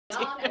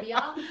On, are we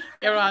on?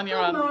 You're Good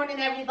on. morning,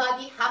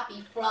 everybody.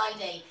 Happy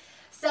Friday.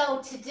 So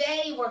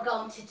today we're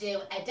going to do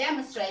a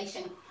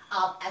demonstration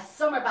of a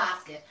summer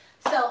basket.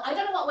 So I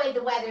don't know what way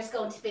the weather's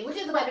going to be. We'll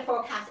do the weather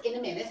forecast in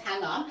a minute,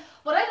 hang on.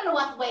 But I don't know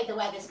what way the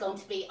weather's going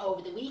to be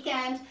over the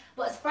weekend.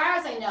 But as far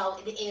as I know,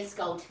 it is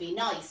going to be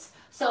nice.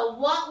 So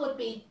what would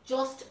be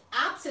just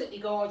absolutely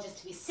gorgeous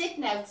to be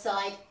sitting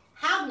outside,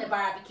 having a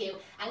barbecue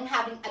and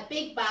having a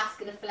big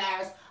basket of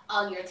flowers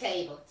on your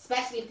table,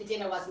 especially if the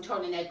dinner wasn't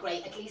turning out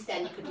great. At least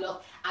then you could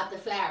look at the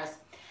flowers.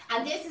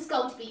 And this is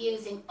going to be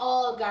using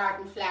all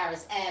garden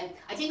flowers.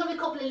 I think I have a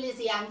couple of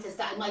Lysianthus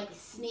that I might be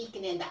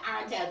sneaking in that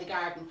aren't out of the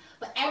garden,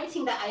 but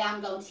everything that I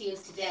am going to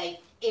use today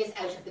is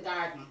out of the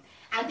garden.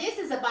 And this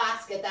is a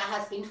basket that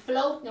has been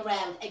floating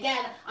around.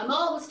 Again, I'm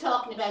always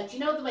talking about, you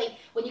know the way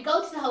when you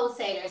go to the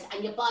wholesalers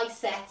and you buy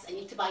sets and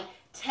you have to buy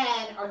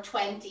 10 or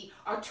 20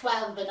 or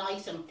 12 of an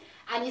item,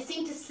 and you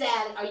seem to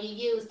sell or you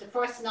use the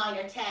first 9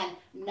 or 10,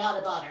 not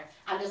a bother.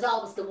 And there's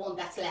always the one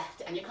that's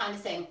left. And you're kind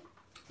of saying,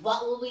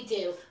 what will we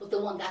do with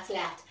the one that's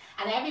left?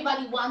 And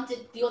everybody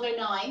wanted the other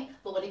 9,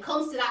 but when it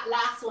comes to that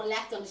last one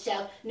left on the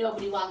shelf,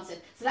 nobody wants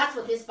it. So that's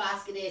what this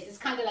basket is. It's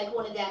kind of like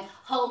one of them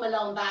Home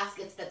Alone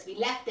baskets that's been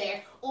left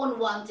there,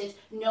 unwanted,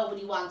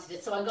 nobody wanted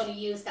it. So I'm going to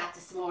use that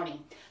this morning.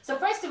 So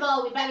first of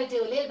all, we better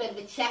do a little bit of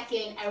a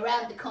check-in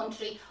around the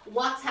country,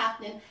 what's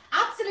happening.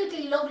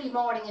 Absolutely lovely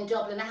morning in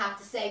Dublin, I have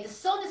to say. The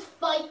sun is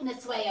fighting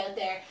its way out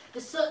there. The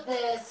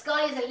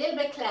sky is a little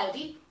bit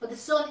cloudy, but the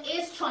sun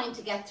is trying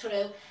to get through.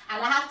 And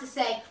I have to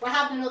say, we're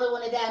having another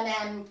one of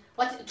them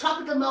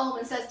tropical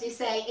moments, as they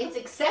say. It's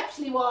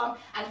exceptionally warm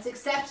and it's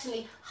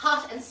exceptionally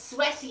hot and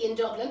sweaty in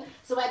Dublin.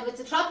 So whether it's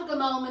a tropical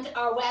moment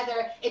or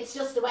whether it's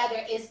just the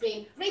weather is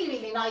being really,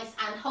 really nice,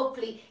 and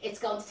hopefully it's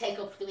going to take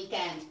up for the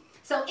weekend.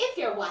 So if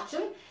you're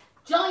watching,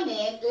 join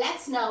in.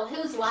 Let's know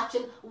who's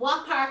watching,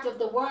 what part of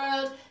the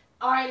world,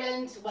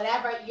 Ireland,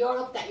 whatever,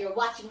 Europe that you're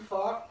watching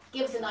for.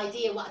 Give us an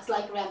idea what it's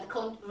like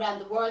around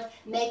the world.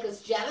 Make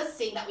us jealous,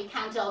 seeing that we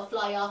can't all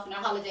fly off on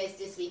our holidays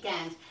this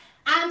weekend.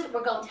 And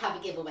we're going to have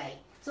a giveaway.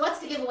 So what's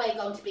the giveaway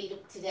going to be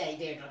today,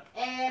 Deirdre?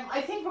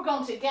 I think we're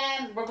going to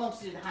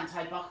do the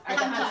hand-tied box, or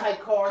the hand-tied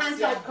course.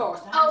 Hand-tied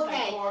course.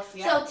 Okay. Course,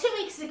 yeah. So 2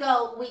 weeks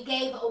ago we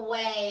gave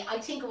away, I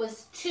think it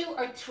was 2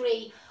 or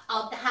 3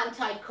 of the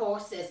hand-tied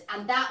courses,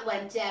 and that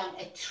went down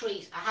a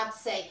treat. I have to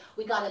say,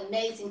 we got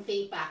amazing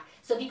feedback.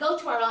 So if you go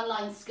to our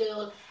online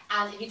school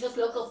and if you just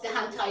look up the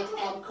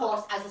hand-tied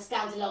course as a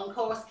standalone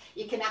course,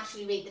 you can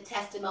actually read the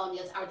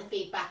testimonials or the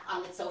feedback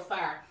on it so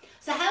far.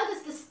 So how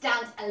does the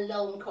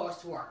stand-alone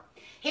course work?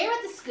 Here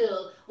at the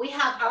school, we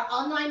have our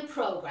online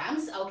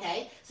programs,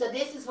 okay? So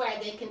this is where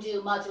they can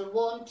do module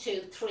 1,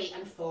 2, 3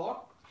 and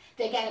 4.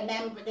 They get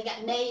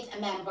made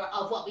a member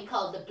of what we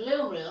call the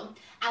Bloom Room,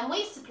 and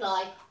we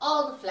supply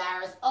all the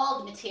flowers, all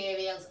the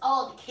materials,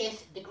 all the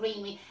kit, the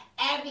greenery,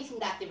 everything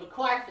that they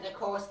require for the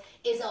course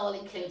is all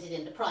included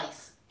in the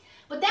price.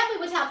 But then we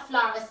would have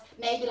florists,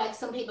 maybe like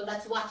some people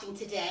that's watching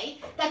today,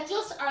 that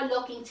just are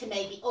looking to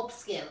maybe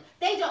upskill.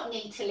 They don't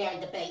need to learn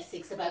the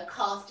basics about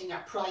costing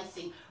or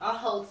pricing, or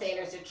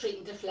wholesalers or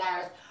treating the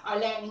flowers, or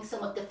learning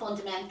some of the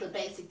fundamental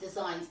basic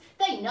designs.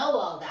 They know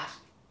all that.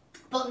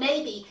 But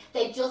maybe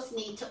they just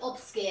need to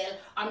upskill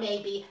or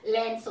maybe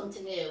learn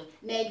something new.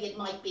 Maybe it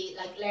might be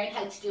like learn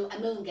how to do a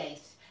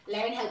moongate,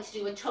 learn how to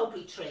do a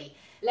topiary tree,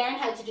 learn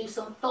how to do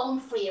some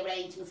foam-free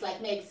arrangements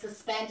like maybe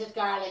suspended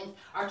garlands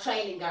or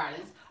trailing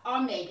garlands,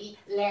 or maybe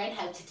learn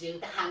how to do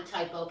the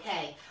hand-tied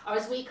bouquet, or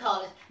as we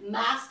call it,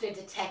 master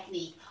the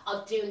technique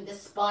of doing the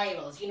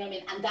spirals, you know what I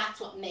mean, and that's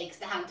what makes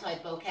the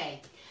hand-tied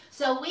bouquet.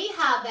 So we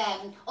have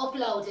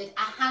uploaded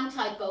a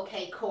hand-tied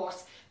bouquet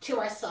course to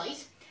our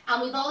site.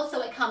 And we've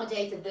also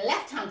accommodated the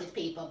left-handed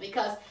people,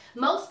 because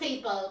most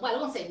people, well, I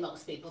won't say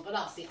most people, but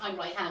obviously I'm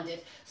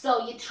right-handed,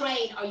 so you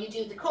train or you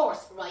do the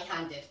course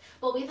right-handed.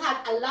 But we've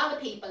had a lot of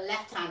people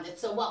left-handed,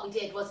 so what we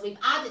did was we've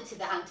added to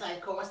the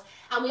hand-tied course,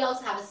 and we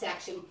also have a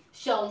section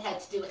showing how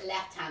to do it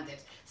left-handed.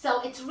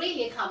 So it's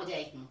really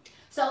accommodating.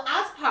 So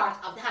as part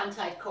of the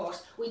hand-tied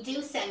course, we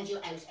do send you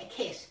out a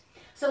kit.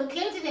 So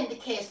included in the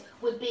kit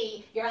would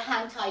be your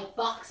hand-tied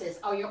boxes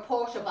or your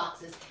porter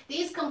boxes.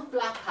 These come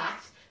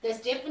flat-packed. There's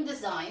different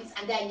designs,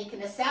 and then you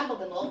can assemble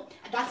them up,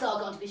 and that's all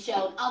going to be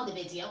shown on the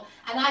video.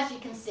 And as you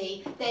can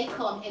see, they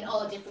come in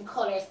all different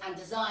colours and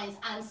designs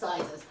and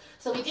sizes.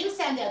 So we do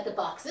send out the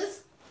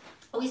boxes.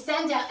 We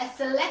send out a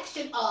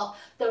selection of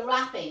the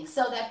wrapping,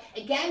 so that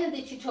again in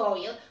the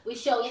tutorial we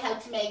show you how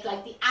to make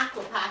like the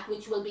aqua pack,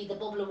 which will be the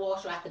bubble of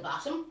water at the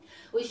bottom.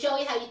 We show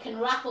you how you can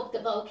wrap up the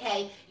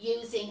bouquet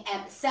using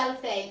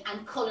cellophane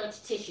and coloured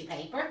tissue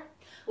paper.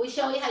 We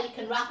show you how you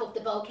can wrap up the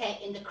bouquet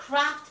in the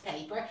craft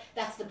paper,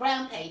 that's the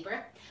brown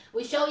paper.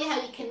 We show you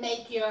how you can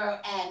make your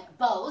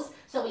bows,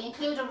 so we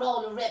include a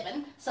roll of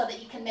ribbon so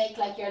that you can make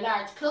like your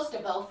large cluster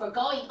bow for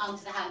going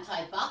onto the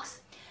hand-tied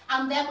box.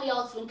 And then we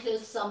also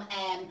include some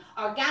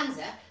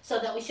organza, so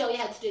that we show you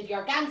how to do the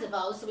organza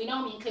bows. So we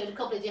normally include a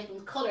couple of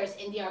different colours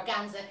in the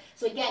organza,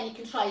 so again you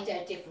can try it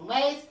out different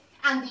ways.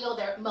 And the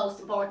other most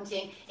important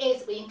thing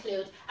is we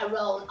include a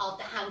roll of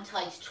the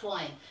hand-tied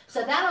twine.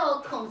 So that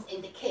all comes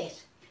in the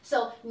kit.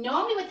 So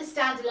normally with the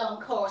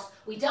standalone course,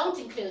 we don't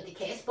include the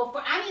kit, but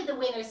for any of the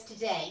winners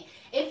today,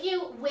 if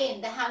you win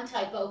the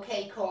hand-tied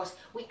bouquet course,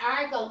 we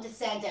are going to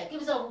send out,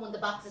 give us over one of the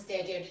boxes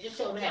there, dear, to just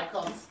show them how it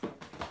comes.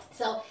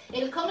 So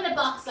it'll come in a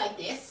box like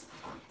this.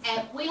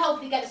 We'll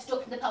hopefully get it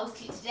stuck in the post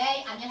to you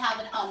today, and you'll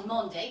have it on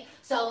Monday.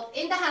 So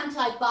in the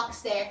hand-tied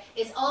box there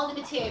is all the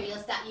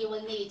materials that you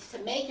will need to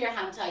make your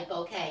hand-tied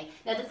bouquet.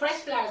 Now the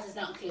fresh flowers is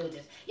not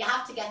included. You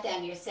have to get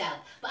them yourself.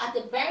 But at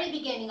the very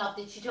beginning of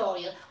the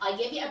tutorial, I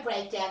give you a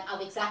breakdown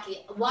of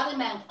exactly what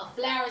amount of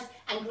flowers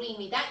and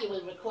greenery that you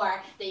will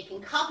require, that you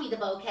can copy the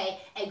bouquet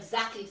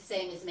exactly the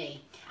same as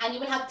me. And you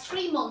will have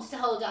 3 months to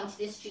hold on to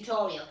this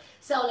tutorial.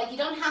 So like, you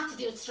don't have to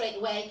do it straight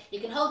away. You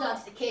can hold on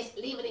to the kit,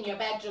 leave it in your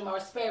bedroom or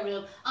a spare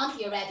room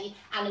until you're ready,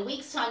 and a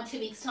week's time, 2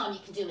 weeks time, you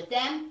can do it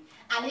then.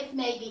 And if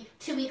maybe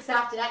 2 weeks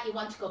after that you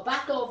want to go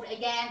back over it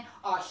again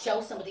or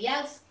show somebody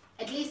else,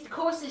 at least the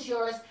course is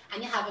yours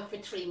and you have it for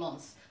 3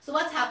 months. So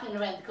what's happening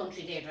around the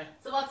country, Deirdre?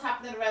 So what's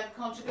happening around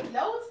the country? With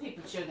loads of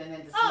people tuning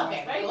in this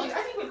morning. Very good.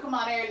 I think we'll come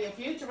on early in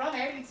future. We're on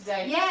early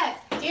today. Yeah,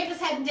 Deirdre's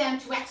heading down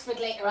to Wexford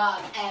later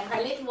on.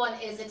 Her little one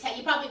is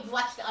you probably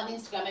watched it on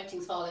Instagram,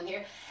 everything's falling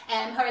here.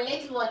 Her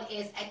little one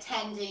is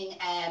attending,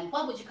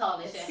 what would you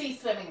call it? Sea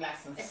swimming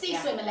lessons. Sea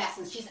swimming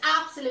lessons. She's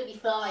absolutely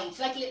fine. She's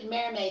like a little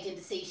mermaid in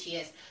the sea, she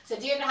is. So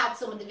Deirdre had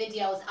some of the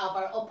videos of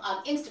her up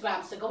on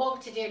Instagram, so go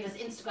over to Deirdre's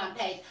Instagram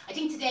page. I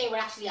think today we're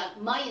actually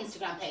on my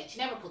Instagram page. She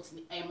never puts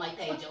my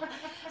page up.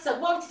 So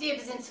go over to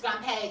Deirdre's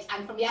Instagram page,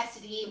 and from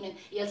yesterday evening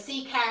you'll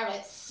see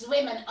Cara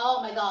swimming,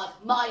 oh my god,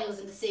 miles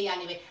in the sea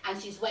anyway,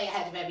 and she's way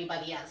ahead of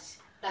everybody else.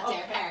 That's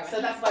our Cara.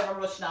 So that's why we're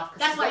rushing off.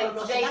 That's why we're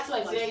rushing. That's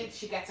why today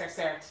she gets her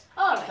cert.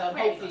 All right, so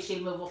hopefully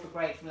she'll move up a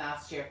grade from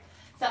last year.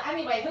 So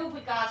anyway, who have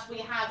we got? We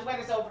have the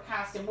weather's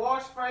overcast in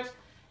Waterford.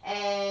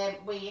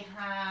 We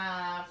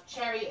have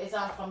Cherry is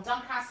on from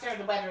Doncaster.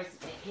 The weather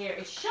here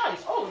is shite.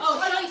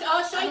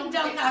 Shite in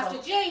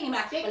Doncaster. Janie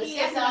Mac. Vicky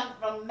is on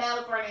from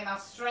Melbourne in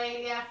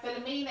Australia.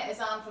 Philomena is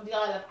on from the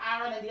Isle of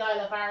Arran, and the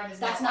Isle of Arran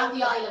is not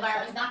the Isle of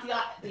Arran. It's not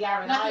the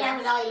Arran Islands. Not the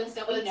Arran Islands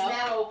that we know. It's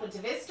now open to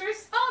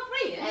visitors. Oh,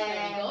 brilliant.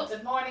 Very good.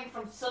 Good morning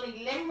from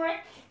sunny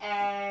Limerick.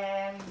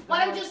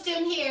 What I'm just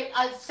doing here,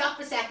 I'll stop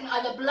for a second. I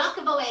have a block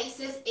of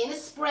Oasis in a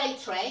spray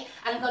tray,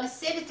 and I'm going to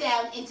sit it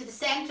down into the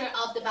centre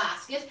of the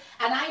basket,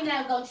 and I'm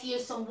now going to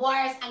use some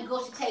wires and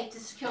gutter tape to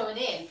secure it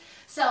in.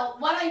 So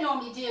what I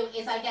normally do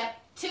is I get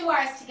 2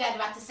 wires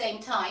together at the same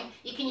time.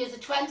 You can use a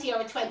 20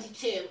 or a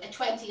 22. A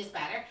 20 is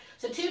better.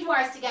 So 2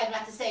 wires together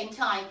at the same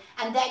time,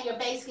 and then you're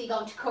basically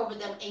going to cover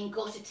them in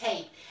gutter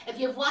tape. If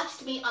you've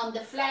watched me on the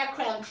flower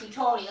crown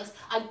tutorials,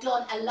 I've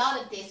done a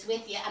lot of this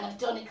with you, and I've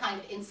done it kind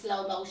of in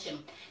slow motion.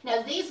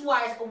 Now these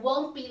wires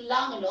won't be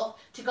long enough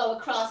to go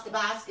across the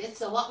basket,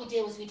 so what we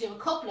do is we do a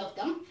couple of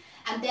them,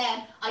 and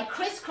then I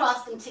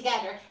crisscross them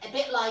together a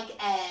bit like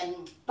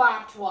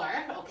barbed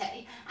wire,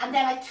 okay, and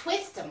then I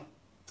twist them.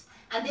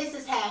 And this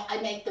is how I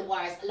make the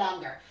wires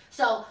longer.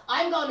 So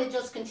I'm going to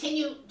just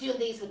continue doing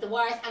these with the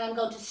wires, and I'm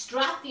going to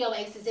strap the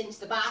Oasis into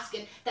the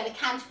basket that it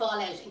can't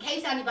fall out. In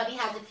case anybody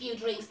has a few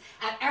drinks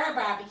at our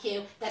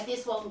barbecue, that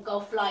this won't go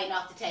flying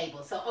off the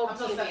table. So over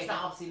to you. That's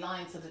not obviously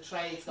lined, so the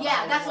tray is going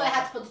Yeah, that's why I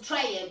had to put the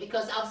tray in,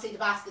 because obviously the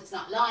basket's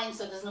not lined,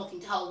 so there's nothing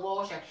to hold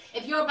water.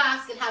 If your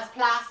basket has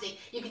plastic,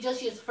 you could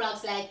just use a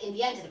frog's leg in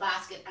the end of the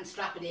basket and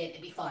strap it in,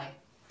 it'd be fine.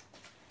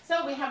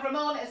 So we have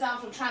Ramona is on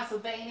from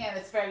Transylvania, and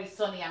it's very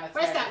sunny and it's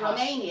Where's very that, hot.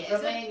 Romania, is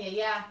Romania,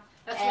 yeah.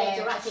 That's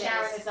where directly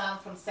Sharon is on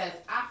from South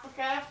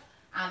Africa,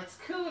 and it's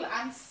cool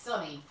and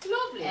sunny.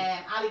 Lovely.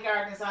 Ali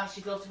Garden is on,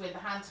 she'd love to win the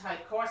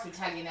hand-tied course. We'll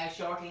tell you now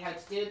shortly how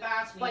to do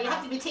that. Well, you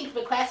have to be thinking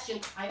of a question.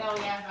 I know,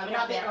 yeah.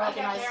 I'll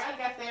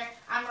get there.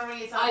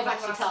 Anne-Marie is on I've from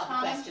actually thought the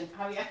question.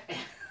 Oh, yeah.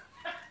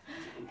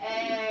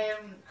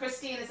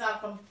 Christine is on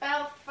from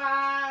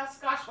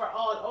Belfast. Gosh, we're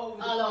all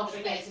over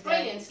the place.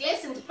 Brilliant.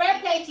 Listen, fair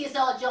play to you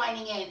all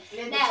joining in.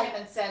 Linda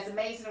Timmons says,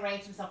 amazing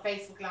arrangements on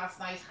Facebook last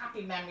night.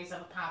 Happy memories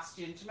of a past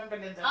student. Do you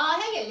remember Linda?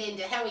 Oh, hey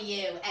Linda, how are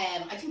you?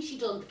 I think she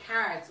done the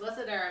cards, was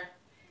it, or...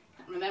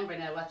 I can't remember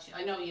now what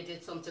I know you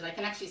did something. I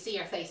can actually see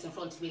her face in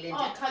front of me, Linda.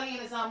 Oh, Colleen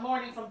is on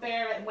morning from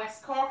Beara in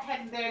West Cork,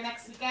 heading there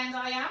next weekend.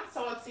 I am,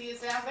 so I'll see you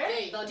down there. There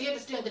you go. You're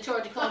just doing the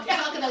tour de country.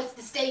 Talking about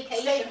the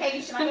staycation.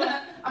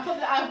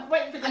 I'm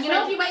waiting for the. And you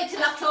know, if you wait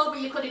till October,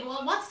 you could go,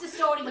 well, what's the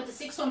story with the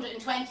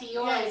 620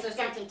 euros or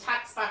something?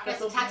 Tax back or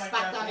something. Tax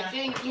back on it.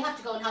 You have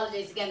to go on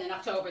holidays again in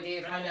October,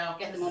 dear. I know.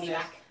 Get the money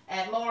back.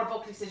 Maura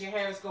Buckley says your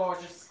hair is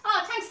gorgeous.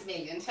 Oh, thanks a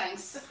million,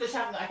 thanks. Just because you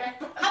haven't got a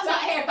hairband. I've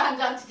got a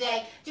hairband on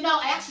today. Do you know,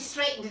 I actually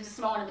straightened it this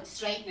morning with the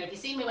straightener. If you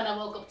see me when I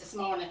woke up this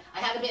morning, I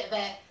had a bit of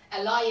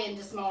a lie-in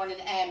this morning.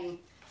 I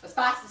was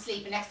fast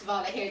asleep, and next of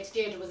all I heard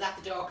Deirdre was at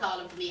the door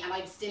calling for me, and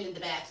I was still in the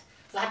bed.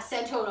 So I had to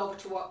send her over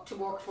to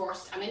work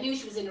first, and I knew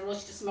she was in a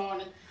rush this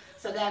morning.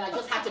 So then I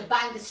just had to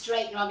bang the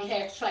straightener on my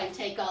hair to try and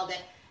take all the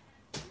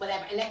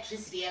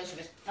electricity out of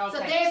it. Okay.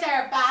 So there's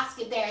our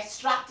basket there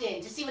strapped in.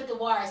 Do you see with the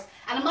wires?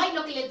 And it might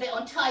look a little bit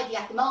untidy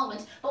at the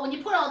moment, but when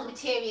you put all the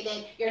material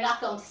in, you're not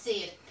going to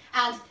see it.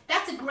 And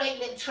that's a great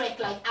little trick,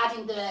 like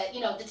adding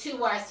the 2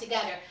 wires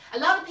together. A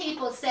lot of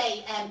people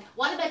say,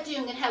 what about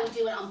doing it how we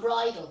do it on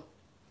bridal?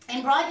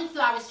 In bridal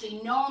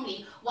floristry,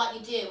 normally what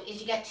you do is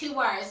you get 2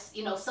 wires,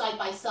 you know, side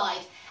by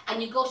side,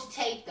 and you go to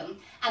tape them.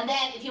 And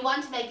then if you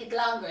want to make it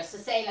longer, so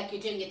say like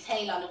you're doing a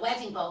tail on a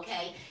wedding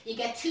bouquet, you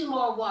get 2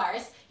 more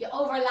wires, you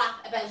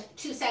overlap about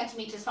 2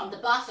 centimeters from the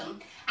bottom,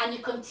 and you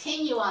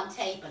continue on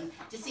taping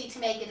to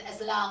make it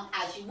as long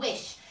as you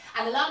wish.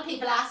 And a lot of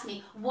people ask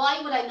me,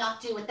 why would I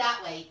not do it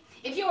that way?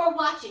 If you were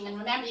watching, and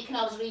remember you can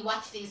always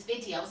re-watch these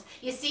videos,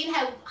 you've seen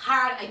how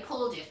hard I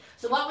pulled it.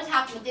 So what would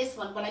happen with this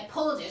one, when I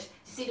pulled it,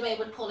 you see the way it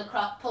would pull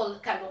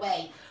kind of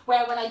away.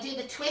 Where when I do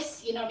the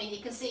twist, you know what I mean,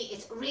 you can see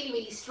it's really,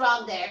 really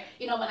strong there,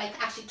 you know, when I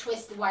actually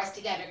twist the wires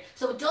together.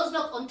 So it does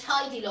look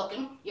untidy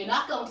looking, you're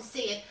not going to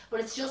see it, but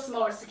it's just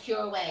more a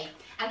secure way.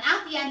 And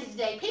at the end of the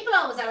day, people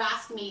always are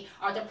asking me,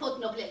 or they're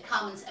putting up little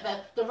comments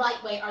about the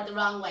right way or the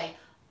wrong way.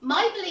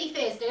 My belief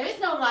is there is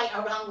no right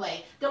or wrong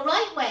way. The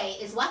right way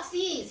is what's the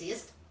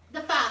easiest,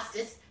 the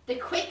fastest, the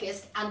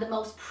quickest and the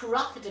most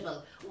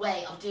profitable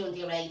way of doing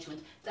the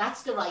arrangement.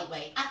 That's the right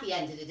way at the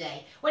end of the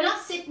day. We're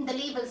not sitting the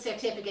leaving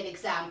certificate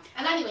exam.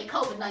 And anyway,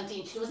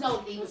 COVID-19, there was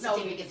no leaving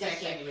certificate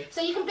this year. Anyway.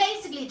 So you can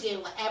basically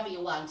do whatever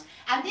you want.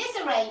 And this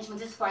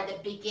arrangement is for the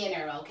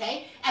beginner,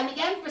 okay? And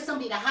again, for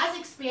somebody that has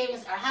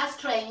experience or has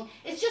training,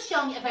 it's just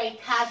showing you a very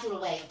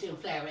casual way of doing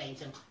flare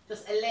arranging.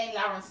 Just Elaine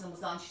Lawrenson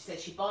was on, she said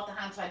she bought the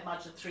hand-tied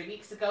module 3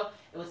 weeks ago.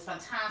 It was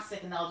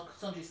fantastic and all the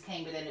sundries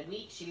came within a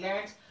week. She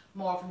learned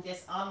more from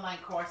this online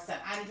course than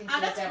anything she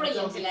has ever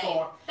done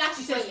before.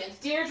 That's brilliant. Says,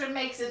 Deirdre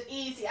makes it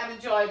easy and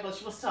enjoyable.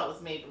 She must have thought it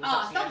was me.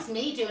 That was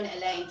me doing it,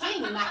 Elaine.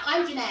 Jamie Mac,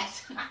 I'm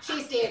Jeanette.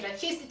 She's Deirdre.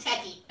 She's the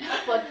techie.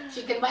 But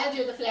she can well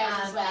do the flares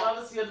as well.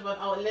 What was the other one?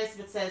 Oh,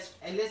 Elizabeth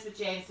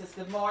James says,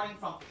 good morning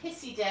from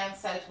Pissy Down,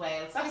 South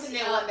Wales. That's a new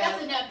one now.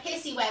 That's a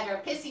pissy weather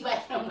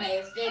from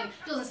Wales.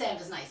 Doesn't sound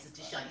as nice as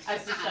the shite.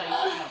 As the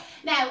shite,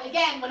 Now,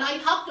 again, when I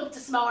hopped up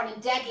this morning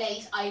dead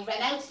late, I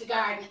ran out to the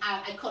garden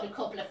and I cut a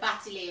couple of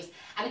fatsy leaves.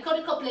 And I cut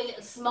a couple of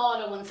little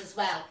smaller ones as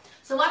well.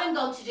 So what I'm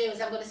going to do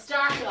is I'm going to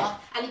start it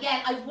off, and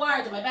again I've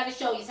wired them. I better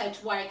show you how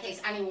to wire in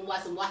case anyone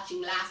wasn't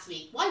watching last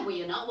week. Why were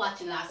you not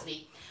watching last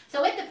week?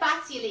 So with the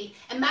fatsy leaf,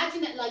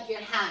 imagine it like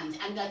your hand,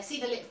 and like see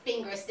the little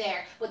fingers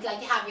there with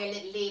like you have your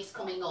little leaves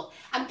coming up,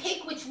 and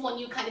pick which one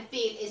you kind of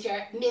feel is your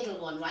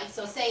middle one, right?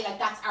 So say like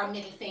that's our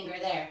middle finger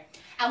there.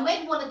 And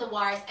with one of the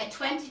wires, a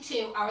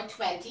 22 or a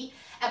 20,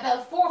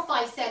 about 4 or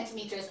 5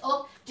 centimeters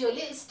up, do a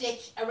little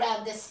stitch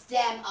around the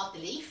stem of the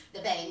leaf,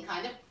 the vein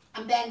kind of,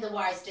 and bend the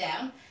wires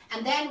down.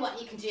 And then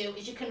what you can do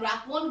is you can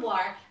wrap one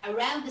wire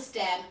around the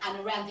stem and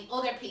around the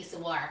other piece of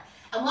wire.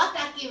 And what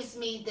that gives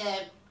me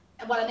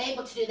what I'm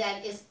able to do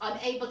then is I'm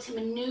able to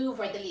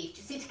maneuver the leaf.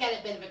 You see, to get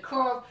a bit of a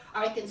curve,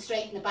 or I can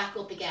straighten it back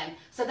up again.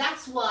 So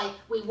that's why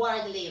we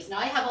wire the leaves. Now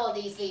I have all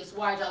these leaves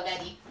wired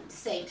already to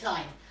save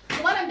time.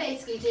 So what I'm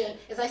basically doing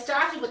is I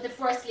started with the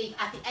first leaf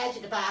at the edge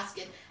of the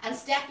basket, and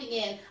stepping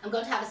in, I'm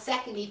going to have a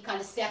second leaf kind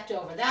of stepped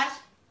over that,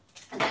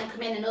 and then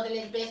come in another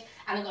little bit,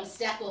 and I'm going to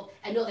step up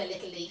another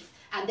little leaf,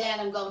 and then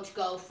I'm going to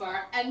go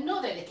for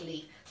another little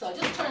leaf. So I'll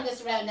just turn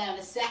this around now in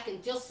a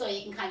second, just so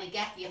you can kind of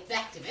get the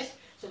effect of it.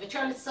 So if I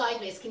turn it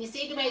sideways, can you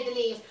see the way the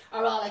leaves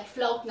are all like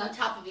floating on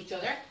top of each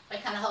other? I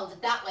kind of hold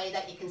it that way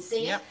that you can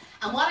see it.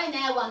 And what I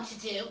now want to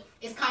do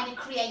is kind of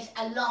create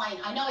a line.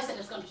 I know I said I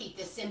was going to keep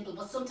this simple,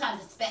 but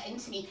sometimes it's bet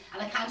into me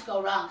and I can't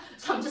go wrong.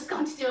 So I'm just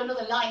going to do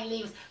another line of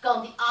leaves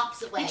going the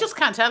opposite way. You just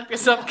can't help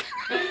yourself.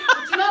 But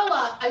you know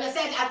what? I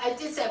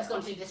did say I was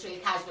going to do this really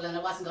casual and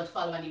I wasn't going to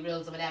follow any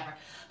rules or whatever.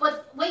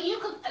 But when you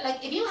could,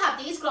 like, if you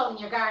have these growing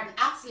in your garden,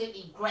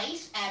 absolutely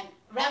great.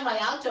 Around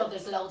Rialto,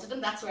 there's loads of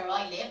them, that's where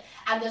I live.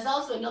 And there's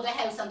also another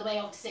house on the way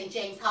over to St.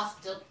 James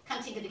Hospital,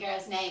 can't think of the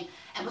girl's name.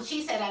 But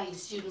she said any of the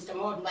students are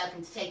more than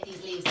welcome to take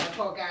these leaves in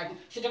her garden.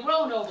 Should have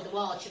grown over the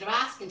wall, should have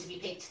asked to be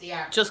picked to the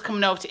yard. Just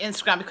coming over to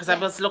Instagram because I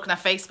was looking at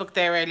Facebook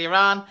there earlier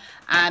on,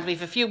 and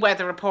we've a few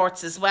weather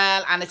reports as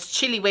well, and it's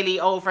chilly willy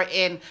over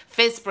in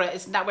Fisborough.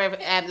 Isn't that where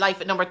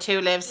Life at Number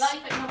 2 lives? Life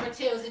at Number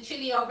 2, is it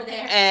chilly over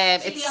there?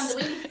 Chilly on the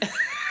wind?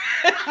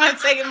 I'd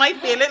say it might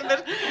be a little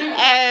bit.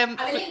 I'm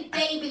a little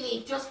baby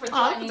leaf just for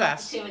joining up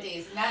the 2 of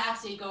these, and that's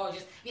absolutely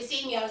gorgeous. You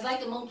see me, I was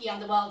like a monkey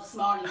on the wall this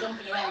morning,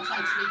 jumping around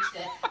trying to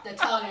reach the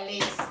taller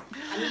leaves.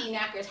 I'm really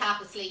knackered,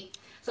 half asleep.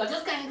 So I'll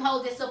just kind of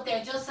hold this up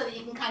there just so that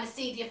you can kind of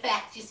see the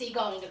effect. You see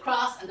going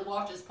across and the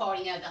water is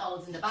pouring out the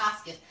holes in the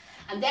basket.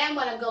 And then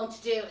what I'm going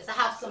to do is I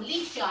have some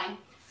leaf shine,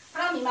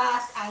 put on my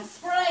mask and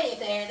spray it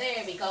there.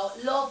 There we go.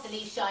 Love the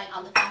leaf shine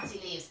on the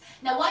fatsy leaves.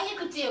 Now what you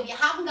could do, if you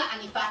haven't got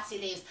any fatsy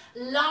leaves,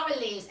 laurel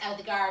leaves out of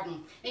the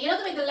garden. Now you know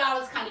the way the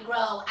laurels kind of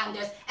grow and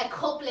there's a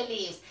couple of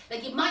leaves.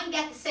 Like you mightn't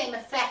get the same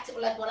effect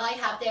like what I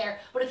have there,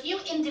 but if you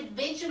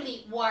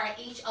individually wire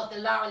each of the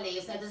laurel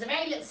leaves, now there's a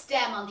very little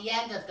stem on the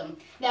end of them.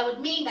 Now it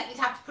would mean that you'd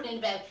have to put in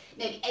about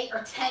maybe 8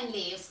 or 10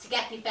 leaves to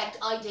get the effect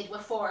I did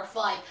with 4 or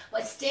 5,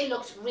 but it still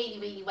looks really,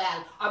 really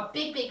well. Our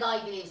big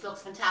ivy leaves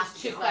looks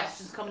fantastic. There's 2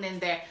 questions coming in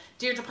there.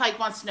 Deirdre Pike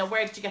wants to know,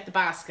 where did you get the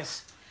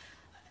basket?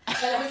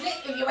 Well,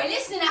 if you were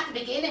listening at the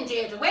beginning,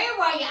 Deirdre, where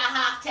were you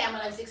at 10:30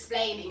 when I was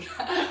explaining?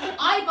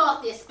 I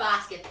bought this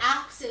basket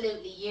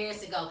absolutely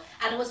years ago,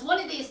 and it was one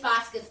of these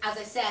baskets, as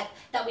I said,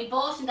 that we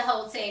bought in the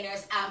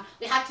wholesalers.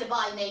 We had to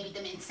buy maybe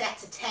them in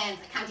sets of 10s.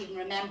 I can't even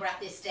remember at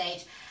this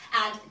stage.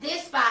 And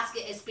this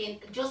basket has been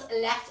just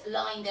left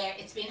lying there.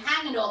 It's been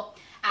hanging up.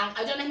 And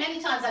I don't know how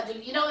many times I've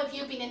done, you know, if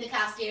you've been in the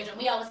cast, Deirdre,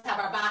 we always have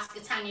our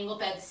baskets hanging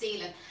up out the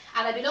ceiling.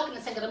 And I'd be looking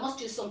and thinking, I must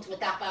do something with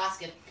that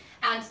basket.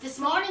 And this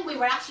morning we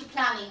were actually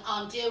planning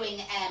on doing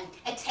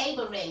a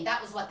table ring.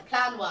 That was what the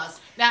plan was.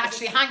 Now,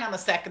 actually, hang on a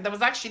second. There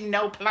was actually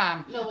no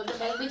plan. No,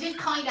 well, we did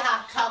kind of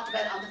have talked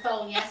about it on the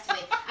phone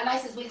yesterday. And I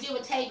says, we'll do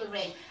a table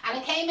ring. And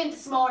I came in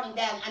this morning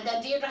then, and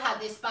then Deirdre had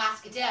this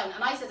basket down.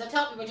 And I says, I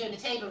thought we were doing a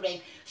table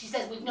ring. She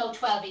says, we've no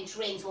 12-inch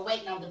rings. We're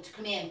waiting on them to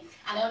come in.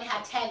 And I only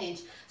had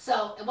 10-inch.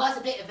 So it was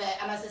a bit of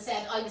a, and as I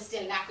said, I was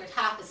still knackered,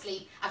 half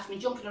asleep, after been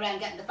jumping around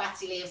getting the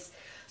fancy leaves.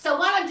 So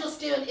what I'm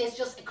just doing is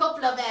just a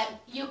couple of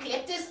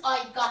eucalyptus.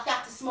 I got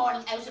that this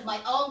morning out of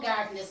my own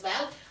garden as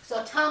well.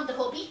 So Tom the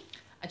hubby.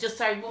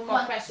 Sorry, one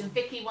more question.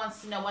 Vicky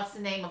wants to know what's the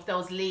name of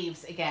those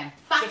leaves again.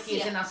 Fatsia. Vicky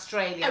is in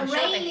Australia.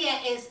 Aurelia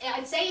is,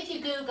 I'd say if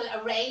you Google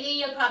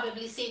Aurelia, you'll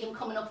probably see them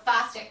coming up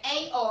faster.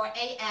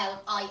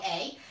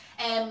 A-R-A-L-I-A.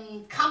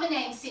 Common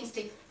name seems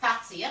to be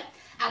Fatsia.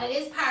 And it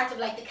is part of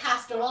like the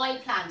castor oil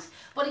plant.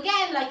 But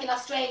again, like in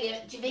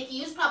Australia, Vicky,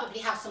 you probably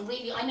have some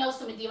really, I know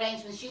some of the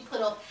arrangements you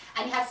put up,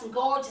 and you had some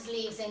gorgeous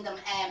leaves in them.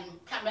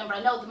 Can't remember,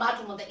 I know the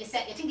modern one that you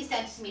sent, I think you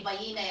sent it to me by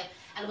email,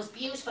 and it was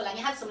beautiful, and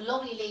you had some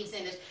lovely leaves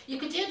in it. You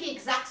could do the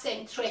exact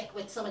same trick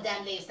with some of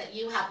them leaves that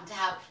you happen to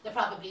have. They're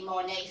probably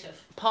more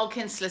native. Paul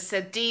Kinsler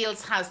said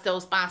Deals has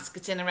those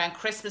baskets in around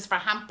Christmas for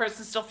hampers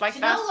and stuff like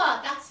that. You know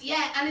what? That's,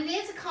 yeah, and it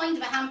is a kind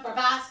of a hamper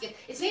basket.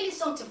 It's really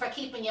something for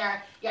keeping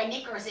your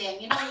knickers in.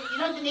 You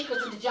know the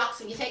knickers and the jocks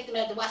when you take them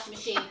out of the washing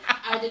machine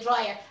or the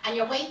dryer, and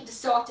you're waiting to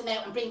sort them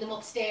out and bring them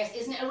upstairs.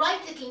 Isn't it a right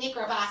little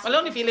knicker basket? Well,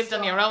 only if you lived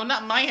on your own.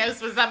 Not in my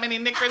house was that many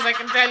knickers, I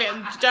can tell you,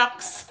 and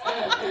jocks.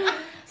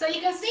 So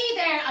you can see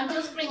there, I'm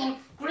just bringing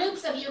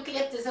groups of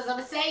eucalyptus, as I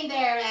was saying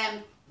there.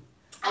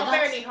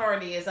 Bernie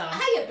Hurley is on.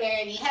 Hiya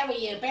Bernie, how are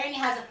you? Bernie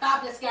has a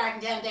fabulous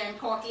garden down there in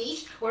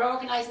Corkleash. We're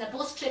organising a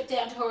bus trip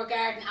down to her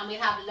garden, and we'll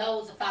have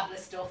loads of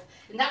fabulous stuff.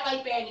 Isn't that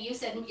right, Bernie? You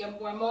said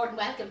we're more than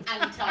welcome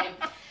anytime.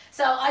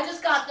 So I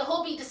just got the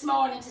hubby this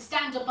morning to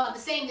stand up on the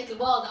same little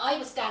wall that I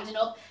was standing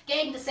up,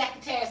 gave him the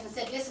secateurs and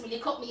said, listen, will you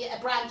cut me a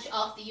branch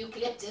off the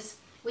eucalyptus?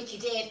 Which he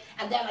did,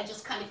 and then I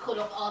just kind of cut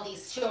up all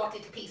these short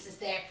little pieces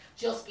there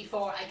just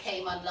before I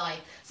came on live.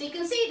 So you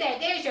can see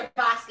there's your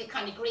basket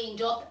kind of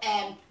greened up.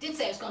 Did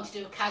say I was going to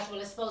do it casual.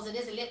 I suppose it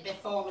is a little bit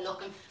formal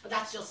looking, but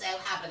that's just our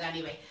habit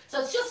anyway. So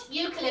it's just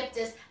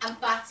eucalyptus and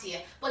Fatsia,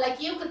 but like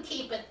you could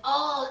keep it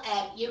all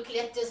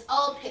eucalyptus,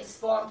 all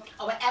pittosporum,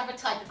 or whatever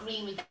type of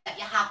greenery that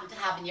you happen to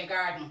have in your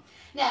garden.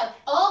 Now,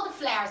 all the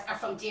flowers are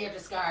from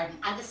Deirdre's garden,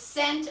 and the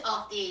scent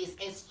of these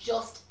is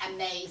just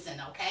amazing,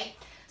 okay?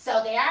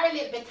 So they are a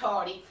little bit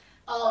thorny.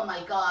 Oh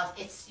my God,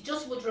 it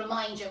just would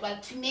remind you, well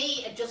to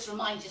me it just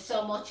reminds you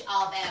so much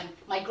of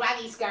my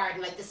granny's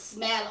garden, like the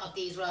smell of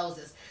these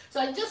roses. So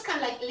I'm just kind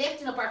of like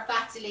lifting up our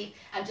Fatsia leaf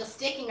and just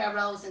sticking our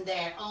rose in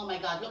there. Oh my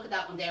God, look at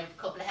that one there with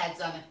a couple of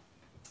heads on it.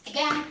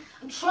 Again,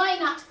 I'm trying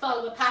not to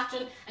follow a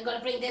pattern. I'm going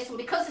to bring this one,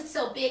 because it's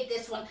so big,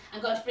 this one,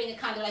 I'm going to bring it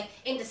kind of like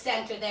in the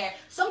centre there.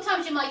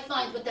 Sometimes you might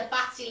find with the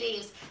Fatsia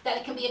leaves that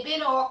it can be a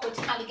bit awkward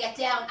to kind of get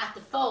down at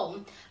the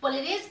foam, but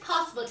it is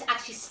possible to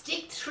actually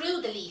stick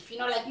through the leaf, you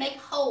know, like make a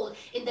hole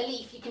in the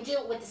leaf. You can do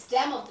it with the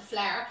stem of the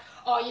flower,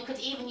 or you could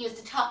even use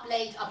the top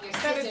blade of your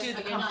scissors do the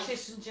or your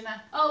competition, knife.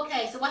 Gina.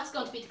 Okay, so what's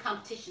going to be the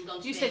competition going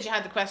to be? You said you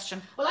had the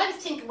question. Well, I was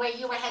thinking where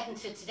you were heading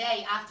to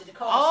today after the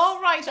course.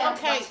 Oh, right, Down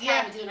okay, to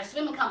yeah. Doing our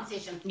swimming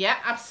competition. Yeah,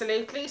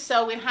 absolutely.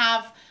 So we'll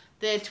have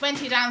the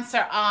 20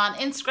 dancer on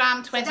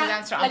Instagram, 20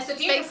 dancer on so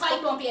Deirdre Facebook.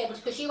 Pike won't be able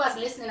to, because she wasn't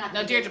listening at the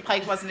No, beginning. Deirdre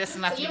Pike wasn't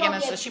listening at the you beginning,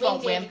 won't be so able she to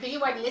won't win. Because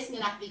you weren't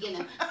listening at the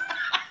beginning.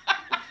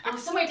 It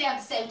was somewhere down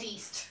the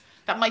southeast.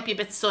 That might be a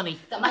bit sunny.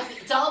 That might be.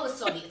 It's always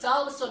sunny. It's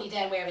always sunny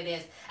down where it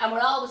is, and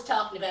we're always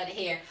talking about it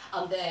here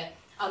on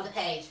the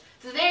page.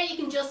 So there you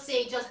can just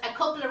see just a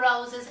couple of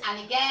roses,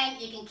 and again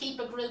you can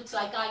keep a group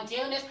like I'm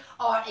doing it,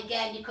 or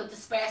again you could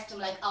disperse them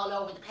like all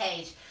over the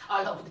page,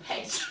 all over the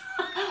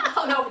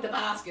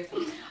basket.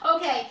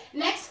 Okay,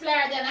 next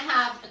flower then I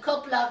have a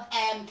couple of,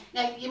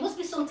 now you must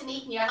be something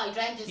eating your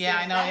hydrangeas. Yeah,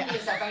 I know.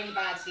 Hydrangeas are very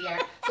bad for the air.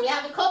 So we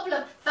have a couple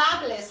of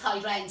fabulous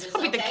hydrangeas.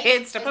 Probably okay? the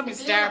kids, they're There's probably the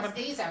blue starving. ones.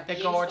 These are They're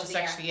beautiful, gorgeous they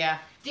are. actually, yeah.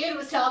 Deirdre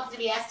was talking to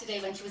me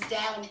yesterday when she was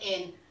down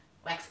in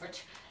Wexford,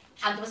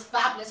 and there was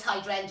fabulous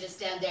hydrangeas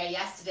down there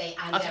yesterday,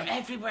 and they're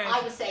everywhere.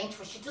 I was saying to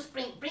her, she'd just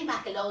bring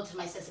back a load to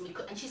my sister,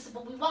 and she said,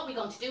 well, what are we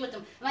going to do with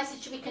them? And I said,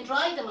 we can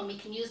dry them and we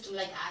can use them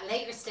like at a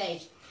later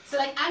stage. So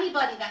like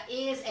anybody that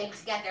is able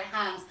to get their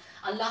hands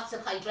on lots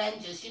of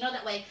hydrangeas, you know,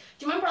 that way.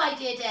 Do you remember I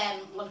did,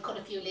 well, cut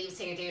a few leaves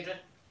here, Deirdre?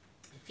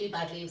 A few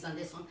bad leaves on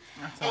this one.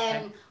 That's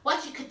okay.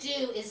 What you could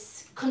do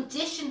is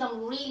condition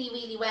them really,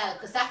 really well,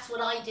 because that's what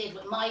I did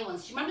with my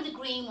ones. Do you remember the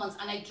green ones?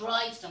 And I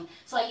dried them.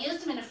 So I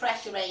used them in a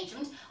fresh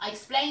arrangement. I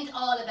explained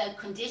all about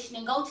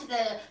conditioning. Go to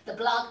the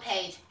blog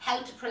page,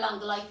 how to prolong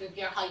the life of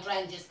your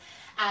hydrangeas.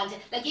 And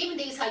like even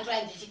these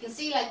hydrangeas, you can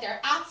see like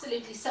they're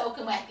absolutely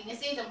soaking wet. Can you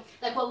see them?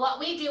 Like, well, what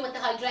we do with the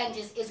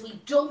hydrangeas is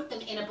we dunk them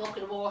in a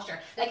bucket of water.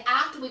 Like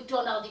after we've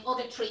done all the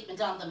other treatment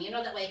on them, you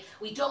know, that way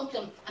we dunk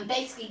them and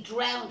basically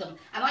drown them.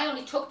 And I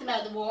only took them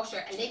out of the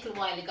water a little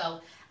while ago.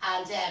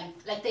 And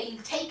like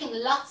they've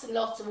taken lots and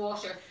lots of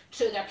water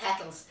through their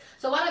petals.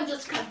 So what I'm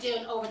just kind of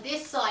doing over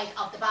this side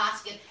of the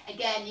basket,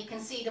 again, you can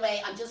see the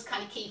way I'm just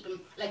kind of keeping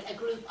like a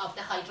group of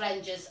the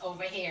hydrangeas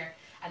over here.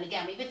 And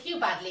again, we have a few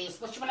bad leaves,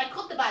 but when I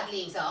cut the bad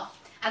leaves off,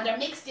 and they're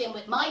mixed in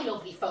with my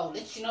lovely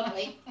foliage, you know what I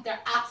mean? They're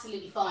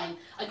absolutely fine.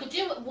 I could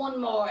do with one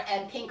more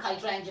pink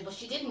hydrangea, but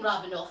she didn't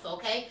rob enough,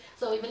 okay?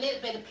 So we have a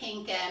little bit of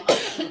pink,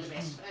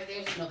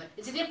 there's another.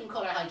 It's a different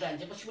colour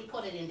hydrangea, but she will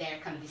put it in there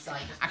kind of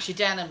beside it. Actually,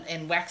 down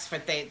in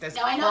Wexford, there's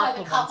now I know I have a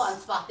purple cop on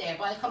ones. spot there,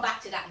 but I'll come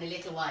back to that in a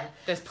little while.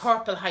 There's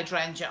purple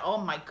hydrangea. Oh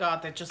my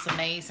God, they're just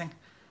amazing.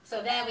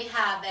 So there we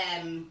have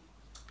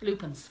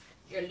Lupins.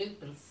 your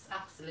lupins,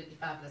 absolutely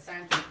fabulous,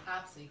 aren't they?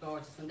 Absolutely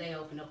gorgeous. When they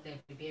open up, they'll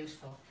be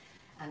beautiful.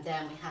 And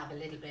then we have a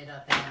little bit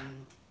of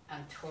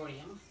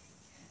anthurium.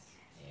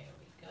 There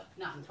we go.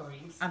 Not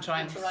anthuriums.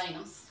 Anthuriums.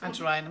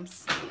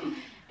 Anthuriums. Anthuriums.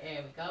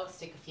 There we go.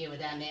 Stick a few of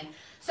them in.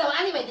 So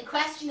anyway, the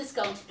question is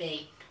going to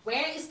be,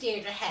 where is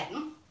Deirdre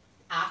heading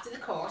after the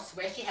course?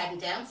 Where's she heading?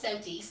 Down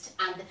southeast,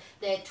 and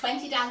the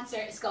 20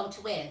 dancer is going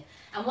to win.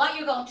 And what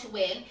you're going to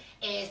win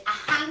is a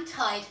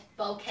hand-tied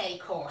bouquet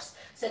course.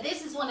 So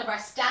this is one of our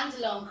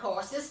standalone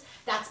courses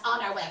that's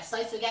on our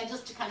website. So again,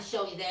 just to kind of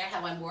show you there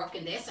how I'm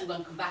working this, I'm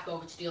going to come back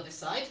over to the other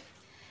side.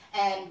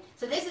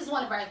 So this is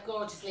one of our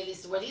gorgeous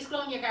lilies. Were these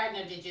growing in your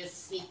garden, or did you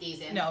just sneak these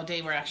in? No,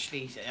 they were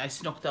actually, I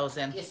snuck those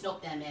in. You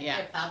snuck them in. Yeah.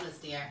 They're fabulous,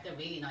 dear. They're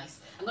really nice.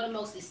 I'm going to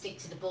mostly stick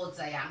to the buds,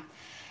 I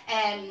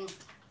am.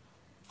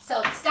 So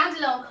the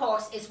standalone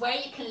course is where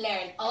you can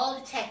learn all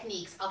the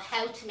techniques of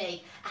how to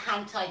make a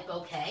hand-tied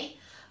bouquet.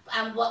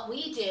 And what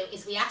we do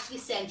is we actually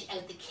send you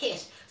out the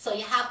kit, so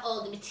you have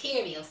all the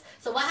materials.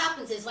 So what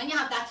happens is when you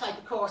have that type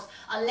of course,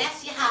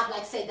 unless you have,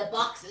 like, say, the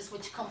boxes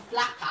which come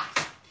flat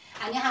packed,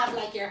 and you have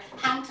like your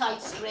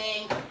hand-tied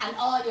string and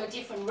all your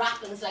different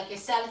wrappings, like your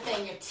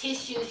cellophane, your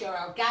tissues, your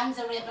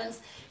organza ribbons,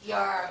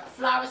 your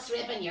florist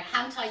ribbon, your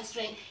hand-tied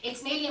string,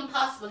 it's nearly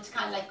impossible to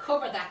kind of like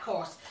cover that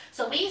course.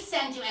 So we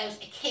send you out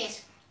a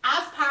kit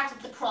as part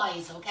of the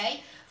prize,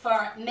 okay,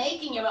 for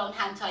making your own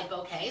hand-tied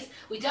bouquets.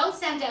 We don't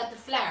send out the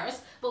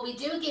flowers, but we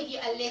do give you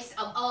a list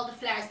of all the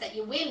flowers that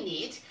you will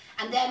need.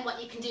 And then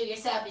what you can do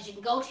yourself is you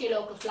can go to your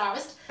local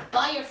florist,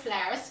 buy your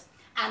flowers,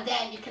 and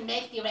then you can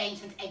make the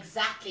arrangement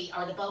exactly,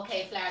 or the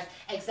bouquet of flowers,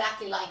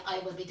 exactly like I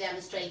will be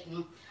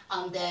demonstrating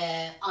on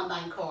the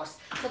online course.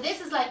 So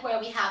this is like where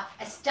we have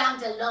a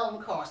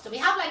standalone course. So we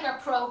have like our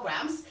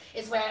programs,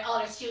 is where all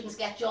our students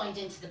get joined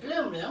into the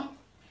Bloom Room.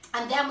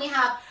 And then we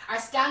have our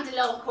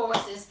standalone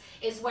courses,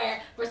 is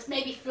where there's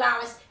maybe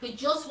florists who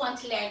just want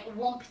to learn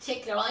one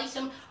particular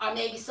item, or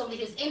maybe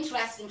somebody who's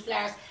interested in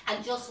flowers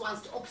and just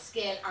wants to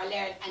upskill or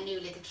learn a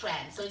new little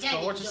trend. So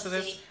again, you can just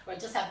see, we'll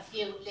just have a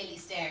few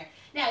lilies there.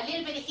 Now, a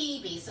little bit of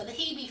hebe. So the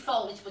hebe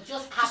foliage would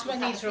just have to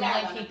have a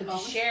flower on at the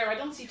moment. Share. I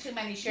don't see too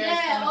many shares.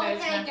 Yeah,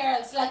 okay,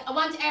 girls. Like, I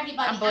want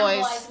everybody and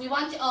boys, we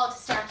want you all to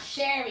start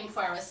sharing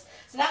for us.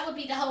 So that would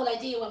be the whole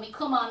idea when we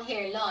come on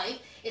here live,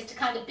 is to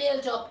kind of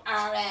build up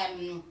our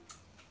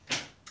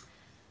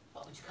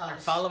our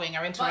following,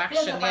 our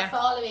interaction, build up our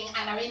following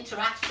and our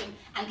interaction,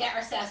 and get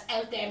ourselves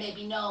out there,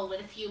 maybe known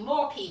with a few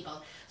more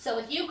people. So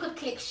if you could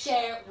click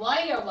share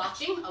while you're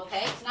watching,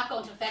 okay, it's not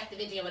going to affect the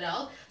video at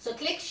all. So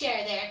click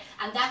share there,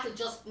 and that'll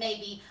just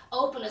maybe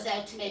open us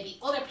out to maybe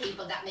other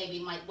people that maybe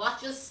might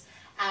watch us,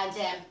 and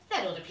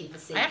let other people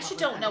see. I actually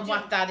don't know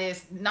what that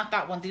is. Not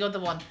that one, the other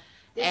one.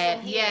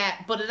 Yeah,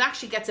 but it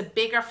actually gets a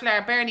bigger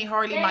flower. Bernie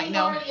Hurley might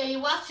know. Hurley, are you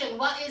watching?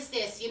 What is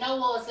this? You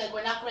know us, like,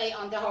 we're not great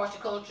on the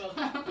horticultural.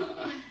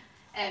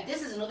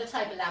 This is another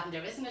type of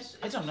lavender, isn't it?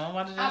 I don't know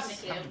what it is.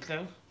 I haven't a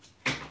clue.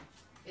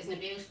 Isn't it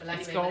beautiful?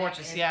 Anyway, it's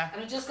gorgeous, yeah.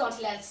 And I'm just going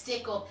to let it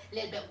stick up a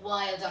little bit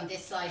wild on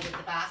this side of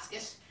the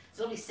basket. There's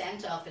lovely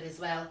scent off it as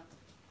well.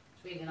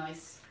 It's really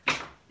nice. It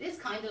is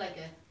kind of like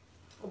a...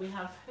 Well, we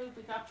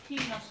got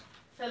Peanut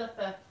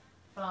Philippa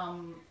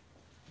from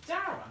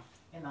Darwin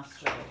in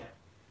Australia.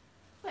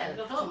 Well, I'd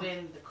love to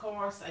win the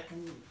course. I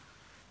can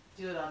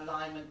do it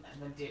online,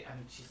 and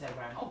she said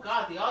where I'm... Oh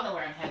God, they all know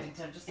where I'm heading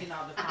to. I'm just seeing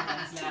all the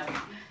comments now.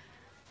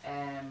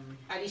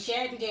 Are you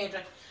sharing,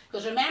 Deirdre?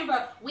 Because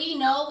remember, we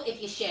know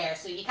if you share,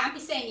 so you can't be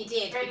saying you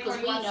did, because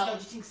we know. Do you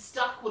think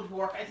stock would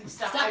work? I think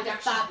stock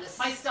is fabulous.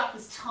 My stock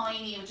is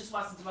tiny. It just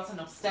wasn't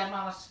enough stem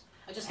on it.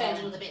 I just found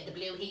another bit of the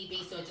blue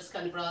hebe, so I just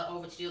kind of brought it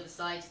over to the other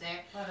sides there.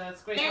 Well,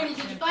 that's great. Bernie,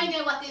 did you find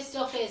out what this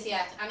stuff is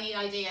yet? Any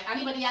idea?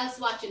 Anybody else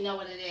watching know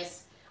what it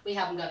is? We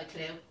haven't got a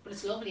clue, but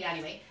it's lovely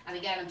anyway. And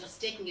again, I'm just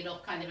sticking it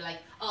up kind of like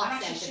And off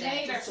actually,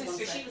 centre there. Sinead, our just to one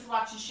sister, side. she was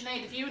watching.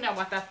 Sinead, if you know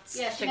what that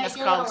Yeah, thing Sinead, is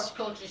you're a called.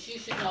 horticulturist, you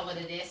should know what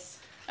it is.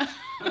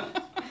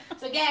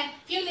 So again,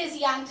 a few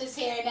Lysianthus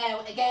here now.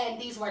 Again,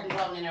 these weren't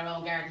grown in her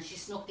own garden. She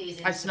snuck these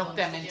in. I snuck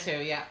them in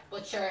too, yeah.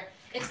 But sure,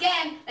 it's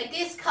again, like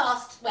this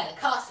cost, well, it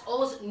cost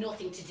us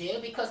nothing to do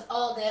because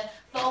all the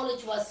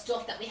foliage was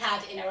stuff that we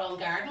had in our own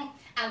garden,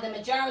 and the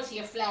majority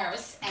of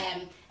flowers,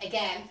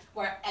 again,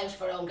 were out of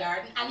our own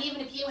garden. And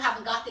even if you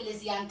haven't got the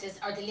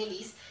Lysianthus or the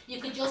lilies, you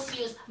could just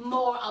use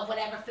more of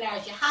whatever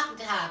flowers you happen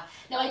to have.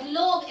 Now, I'd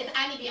love if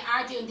any of you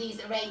are doing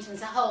these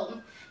arrangements at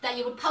home, that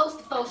you would post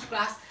the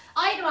photographs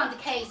either on the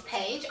Kay's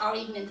page or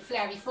even in the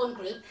Flowery Fun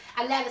group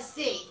and let us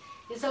see.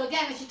 So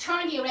again, as you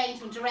turn the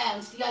arrangement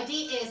around, the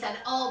idea is that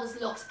it always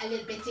looks a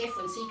little bit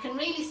different. So you can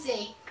really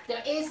see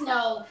there is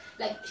no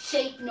like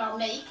shape nor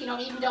make, you know,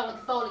 even though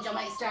with the foliage I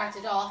might have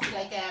started off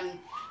like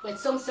with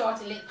some sort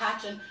of little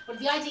pattern. But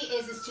the idea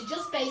is to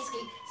just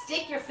basically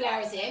stick your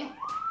flowers in,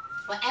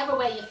 whatever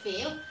way you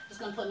feel. Just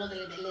going to put another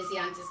little bit of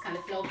Lysianthus kind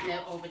of floating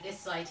out over this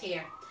side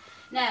here.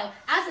 Now,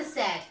 as I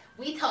said,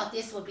 we thought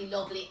this would be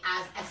lovely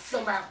as a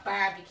summer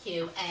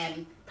barbecue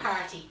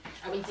party.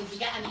 Did we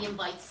get any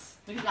invites?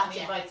 We got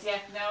any invites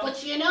yet? No.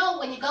 But you know,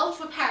 when you go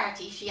to a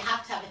party, you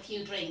have to have a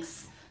few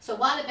drinks. So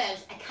what about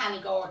a can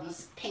of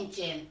Gordon's pink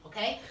gin,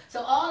 okay?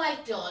 So all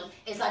I've done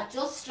is I've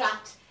just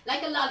strapped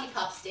like a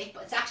lollipop stick,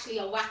 but it's actually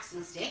a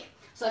waxing stick.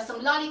 So I have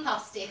some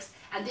lollipop sticks,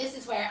 and this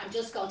is where I'm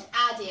just going to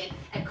add in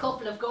a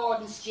couple of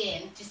Gordon's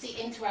gin, do you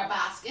see, into our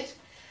basket.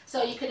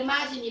 So you could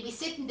imagine you'd be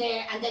sitting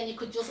there and then you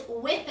could just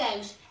whip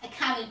out a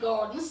can of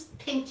Gordon's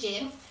pink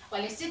gin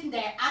while you're sitting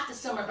there at the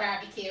summer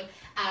barbecue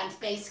and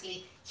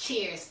basically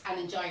cheers and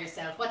enjoy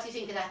yourself. What do you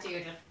think of that,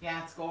 Deirdre?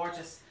 Yeah, it's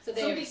gorgeous. So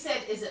somebody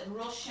said, is it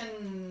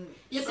Russian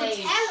You sage?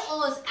 could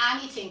tell us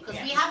anything because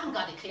we haven't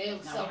got a clue.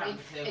 No, So we haven't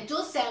a clue. it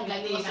does sound We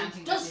like leave Russian.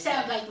 anything Does that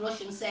sound you like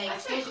Russian sage.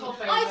 I'd say it could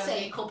be, I'd but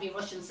say it could be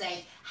Russian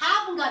sage.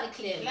 Haven't got a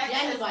clue.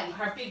 Genuinely.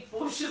 Her big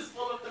bush is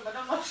full of them. I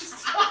don't know what she's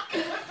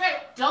talking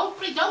about.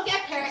 Don't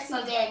get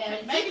personal there now.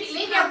 Maybe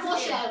Leave your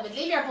bush out of it.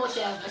 Leave your bush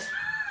out of it.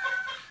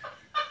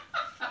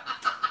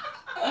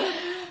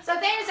 So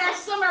there's our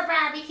summer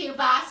barbecue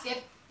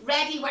basket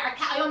ready. Where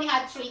I only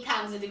had 3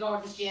 cans of the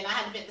Gordon's gin. I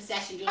had a bit of a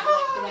session doing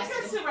the rest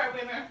Guess of them. who our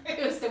winner?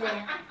 Who's the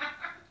winner?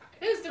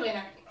 Who's the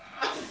winner?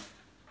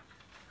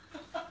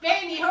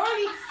 Bernie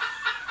Hurley.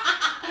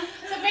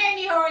 So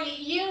Bernie Hurley,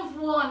 you've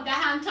won the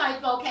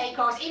hand-tied bouquet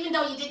course, even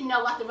though you didn't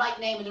know what the right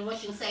name of the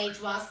Russian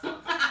sage was.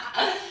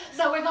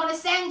 So we're going to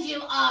send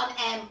you on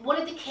one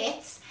of the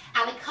kits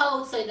and a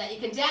code so that you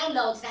can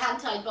download the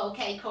hand-tied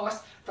bouquet course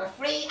for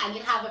free, and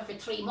you'll have it for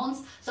 3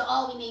 months. So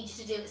all we need you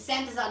to do is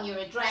send us on your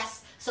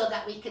address so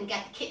that we can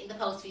get the kit in the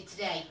post for you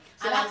today.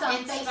 So And that's on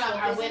Instagram,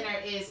 Facebook. our is it? winner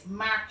is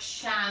Mark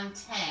Shan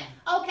 10.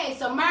 Okay,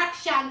 so Mark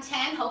Shan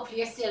 10, hopefully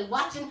you're still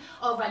watching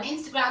over on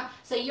Instagram.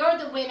 So you're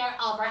the winner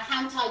of our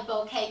hand-tied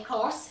bouquet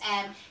course.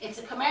 It's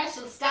a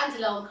commercial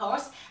standalone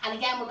course, and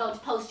again we're going to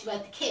post you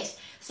out the kit.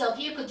 So if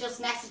you could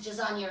just message us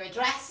on your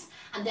address,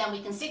 and then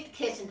we can stick the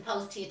kit in the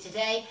post to you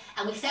today,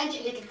 and we'll send you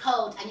a little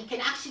code, and you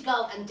can actually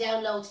go and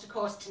download the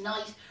course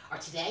tonight or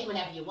today,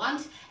 whenever you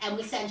want, and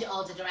we'll send you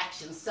all the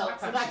directions. So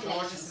That's actually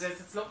gorgeous. congratulations. It is.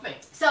 It's lovely.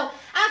 So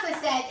as I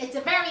said, it's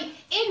a very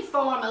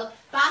informal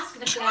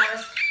basket of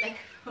flowers. Like,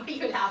 what are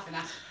you laughing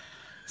at?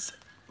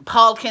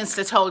 Paul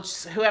Kinsley told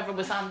whoever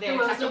was on there Who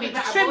was to looking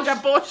at our trim their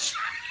bush.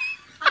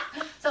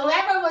 So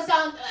whoever was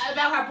on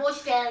about her bush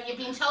there, you've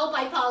been told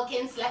by Paul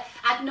Kinsley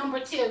at number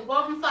 2. Go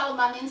over and follow him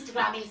on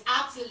Instagram. He's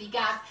absolutely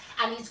gas,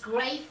 and he's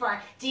great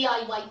for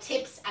DIY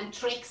tips and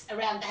tricks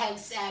around the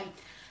house.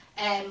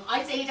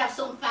 I'd say he'd have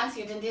something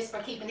fancier than this for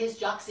keeping his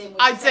jocks in.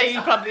 I'd say he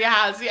probably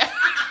has, yeah.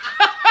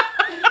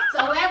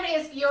 So whoever it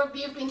is,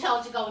 you've been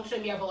told to go and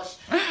trim your bush.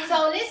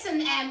 So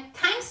listen,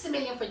 thanks a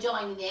million for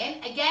joining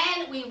in.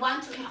 Again, we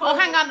want to encourage... Oh,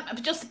 hang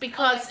on, just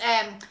because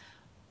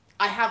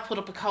I have put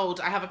up a code.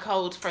 I have a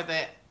code for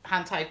the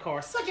hand-tied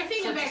course. But you're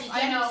feeling very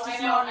I generous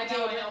this morning,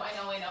 David. I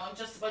know.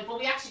 But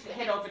we actually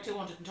hit over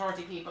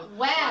 230 people.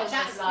 Wow, watching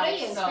that's us live,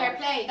 brilliant. so- Fair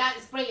play. That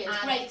is brilliant.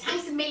 And- Great.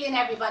 Thanks a million,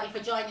 everybody, for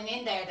joining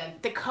in there then.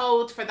 The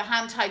code for the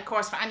hand-tied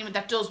course for anyone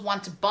that does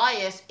want to buy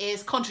it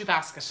is Country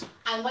Basket.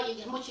 And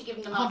how much you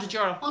giving them?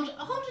 €100. 100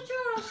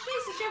 €100.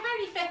 Jesus, you're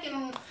very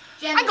fucking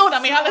generous. I'm going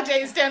on my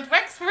holidays down to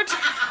Wexford.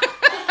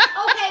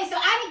 Okay, so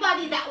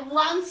anybody that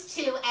wants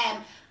to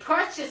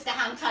purchase the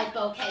hand-tied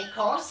bouquet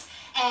course,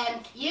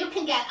 you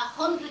can get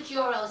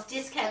 €100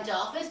 discount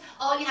off it.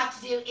 All you have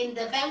to do in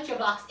the voucher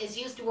box is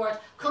use the word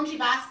Country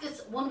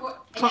Baskets, one word.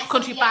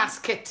 Country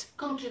Basket.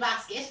 Country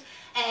Basket.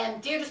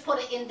 Deirdre's put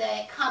it in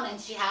the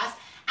comments she has,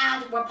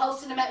 and we're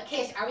posting them out a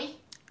kit, are we?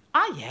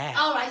 Oh, yeah.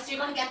 Alright, so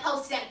you're going to get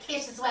posted out a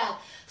kit as well.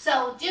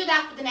 So do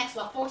that for the next,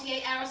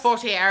 48 hours?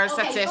 48 hours,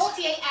 Okay, that's it.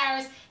 48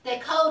 hours, the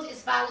code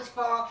is valid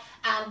for,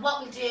 and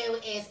what we'll do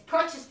is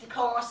purchase the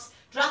course,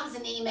 drop us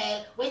an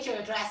email with your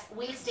address,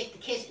 we'll stick the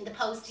kit in the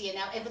post to you.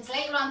 Now, if it's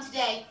later on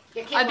today,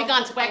 your kit I'll be won't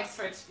gone be to in the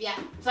Wexford. post. Yeah,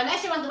 so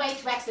unless you're on the way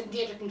to Wexford,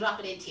 Deirdre can drop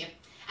it into you.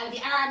 And if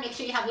you are, make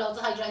sure you have loads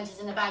of hydrangeas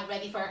in the bag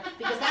ready for her,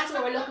 because that's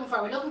what we're looking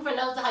for. We're looking for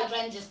loads of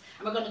hydrangeas,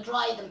 and we're going to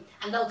dry them,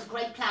 and loads of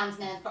great plans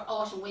now for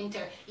autumn,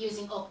 winter,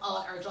 using up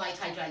all our dried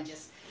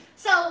hydrangeas.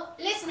 So,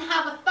 listen,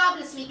 have a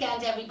fabulous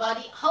weekend,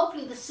 everybody.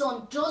 Hopefully the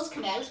sun does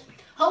come out.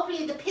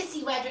 Hopefully the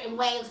pissy weather in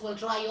Wales will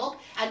dry up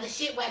and the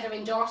shit weather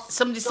in Dorset.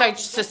 Somebody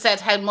just said,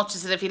 how much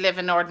is it if you live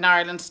in Northern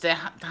Ireland, the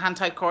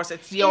hand-tied course?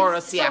 It's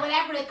euros, yeah. So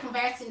whenever it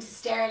converts into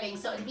sterling,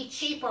 so it'll be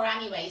cheaper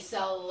anyway,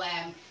 so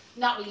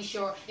not really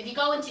sure. If you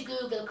go into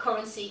Google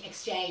currency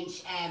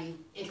exchange,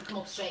 it'll come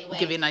up straight away.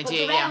 Give you an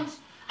idea, yeah.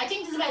 I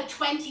think there's about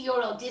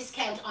 €20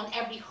 discount on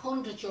every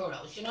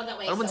 €100. You know that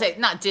way. I wouldn't say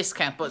not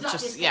discount, but just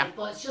discount, yeah.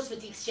 But it's just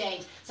with the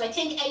exchange. So I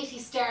think 80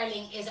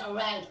 sterling is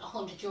around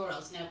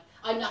 €100 now.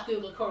 I'm not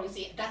Google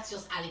currency. That's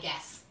just at a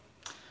guess.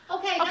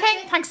 Okay.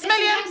 Okay. Thanks a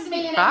million. Thanks a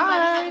million, Bye.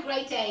 everybody. Have a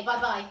great day.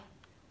 Bye bye.